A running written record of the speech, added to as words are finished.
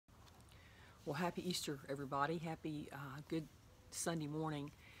Well, happy Easter, everybody. Happy good Sunday morning.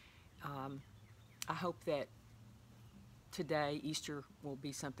 I hope that today, Easter, will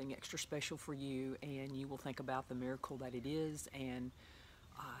be something extra special for you, and you will think about the miracle that it is and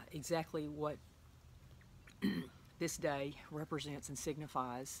exactly what this day represents and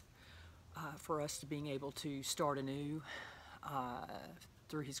signifies for us to being able to start anew uh,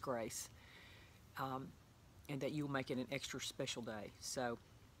 through His grace, and that you will make it an extra special day. So,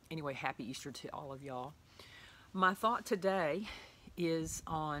 anyway, happy Easter to all of y'all. My thought today is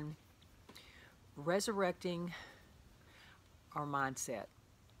on resurrecting our mindset.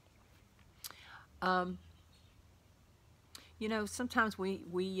 Um, sometimes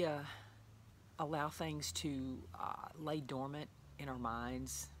we allow things to lay dormant in our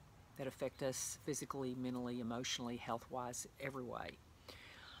minds that affect us physically, mentally, emotionally, health-wise, every way.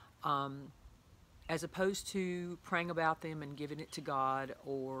 As opposed to praying about them and giving it to God,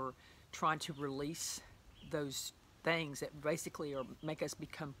 or trying to release those things that basically make us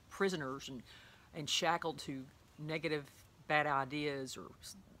become prisoners and shackled to negative, bad ideas or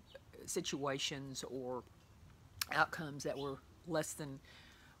situations or outcomes that were less than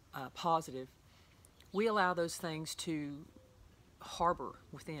positive. We allow those things to harbor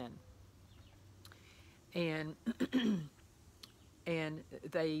within, and and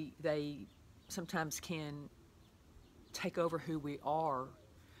they sometimes can take over who we are,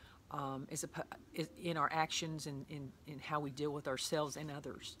 in our actions and in how we deal with ourselves and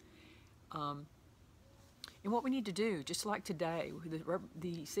others. And what we need to do, just like today,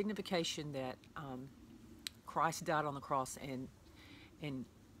 the signification that Christ died on the cross and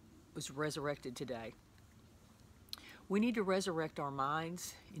was resurrected today, we need to resurrect our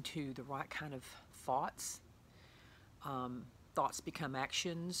minds into the right kind of thoughts. Thoughts become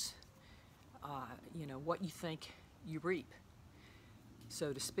actions. What you think, you reap,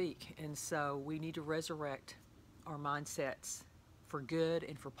 so to speak. And so we need to resurrect our mindsets for good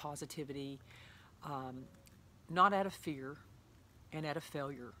and for positivity, not out of fear and out of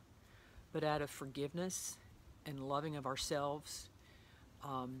failure, but out of forgiveness and loving of ourselves,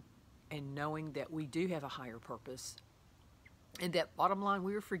 and knowing that we do have a higher purpose, and that bottom line,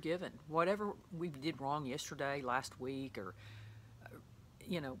 we are forgiven. Whatever we did wrong yesterday, last week, or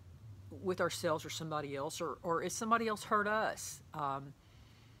with ourselves or somebody else, or if somebody else hurt us,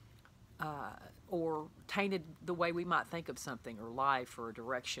 or tainted the way we might think of something or life or a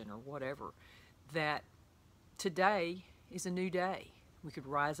direction or whatever, that today is a new day. We could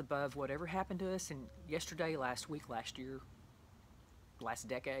rise above whatever happened to us in yesterday, last week, last year, last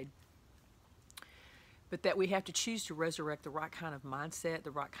decade. But that we have to choose to resurrect the right kind of mindset,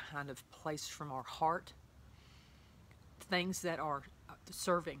 the right kind of place from our heart, things that are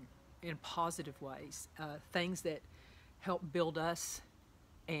serving in positive ways, things that help build us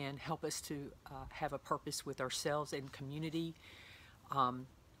and help us to have a purpose with ourselves and community, and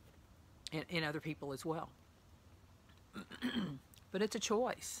other people as well. But it's a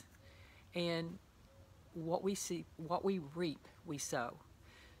choice, and what we see, what we reap, we sow.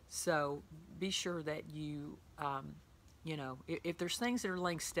 So be sure that you, if there's things that are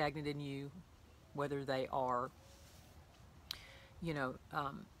laying stagnant in you, whether they are,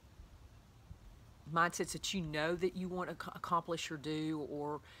 mindsets that that you want to accomplish or do,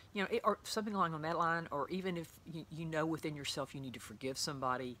 or or something along that line, or even if you know within yourself you need to forgive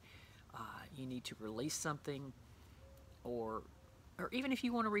somebody, you need to release something, or even if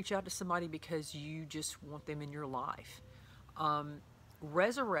you want to reach out to somebody because you just want them in your life.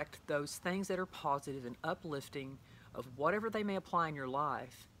 Resurrect those things that are positive and uplifting of whatever they may apply in your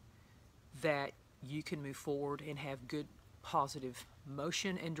life, that you can move forward and have good positive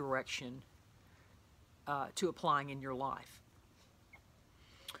motion and direction to applying in your life.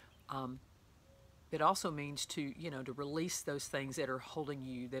 It also means to release those things that are holding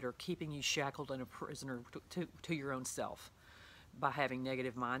you, that are keeping you shackled and a prisoner to your own self, by having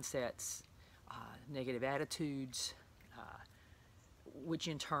negative mindsets, negative attitudes, which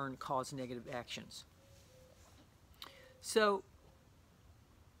in turn cause negative actions. So,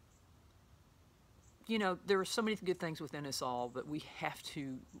 there are so many good things within us all, but we have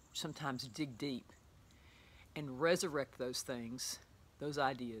to sometimes dig deep and resurrect those things, those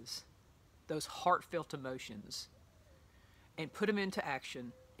ideas, those heartfelt emotions, and put them into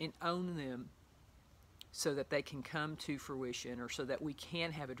action and own them, so that they can come to fruition, or so that we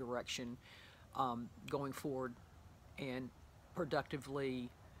can have a direction going forward and productively,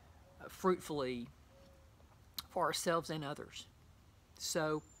 fruitfully, for ourselves and others.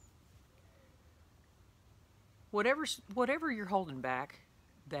 So whatever you're holding back,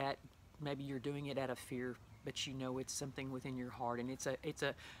 that maybe you're doing it out of fear, but you know it's something within your heart, and it's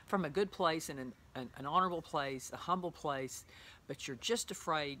a from a good place and an honorable place, a humble place, but you're just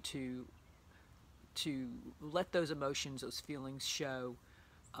afraid to let those emotions, those feelings show,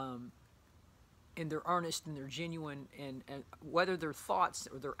 and they're earnest and they're genuine, and whether they're thoughts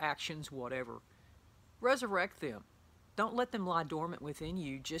or their actions, whatever, resurrect them. Don't let them lie dormant within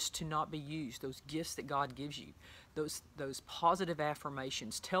you just to not be used. Those gifts that God gives you, those positive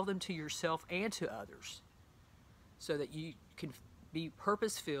affirmations, tell them to yourself and to others, so that you can be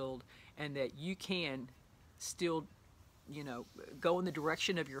purpose-filled and that you can still, go in the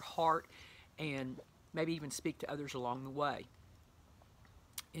direction of your heart, and maybe even speak to others along the way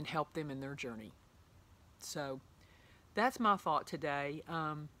and help them in their journey. So that's my thought today.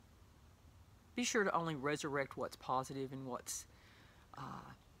 Be sure to only resurrect what's positive and what's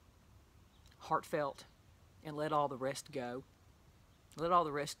heartfelt, and let all the rest go. Let all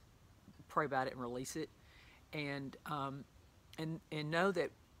the rest, pray about it and release it, and know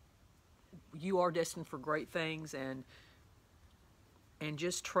that you are destined for great things, and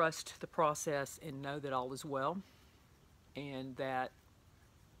just trust the process and know that all is well, and that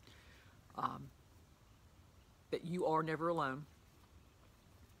that you are never alone,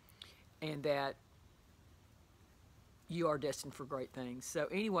 and that you are destined for great things. So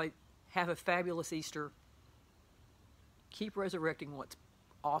anyway, have a fabulous Easter. Keep resurrecting what's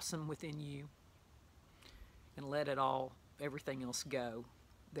awesome within you, and let everything else go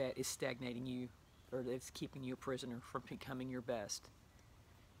that is stagnating you, or that's keeping you a prisoner from becoming your best.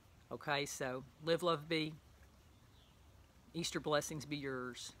 Okay, so live, love, be. Easter blessings be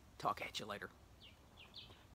yours. Talk at you later.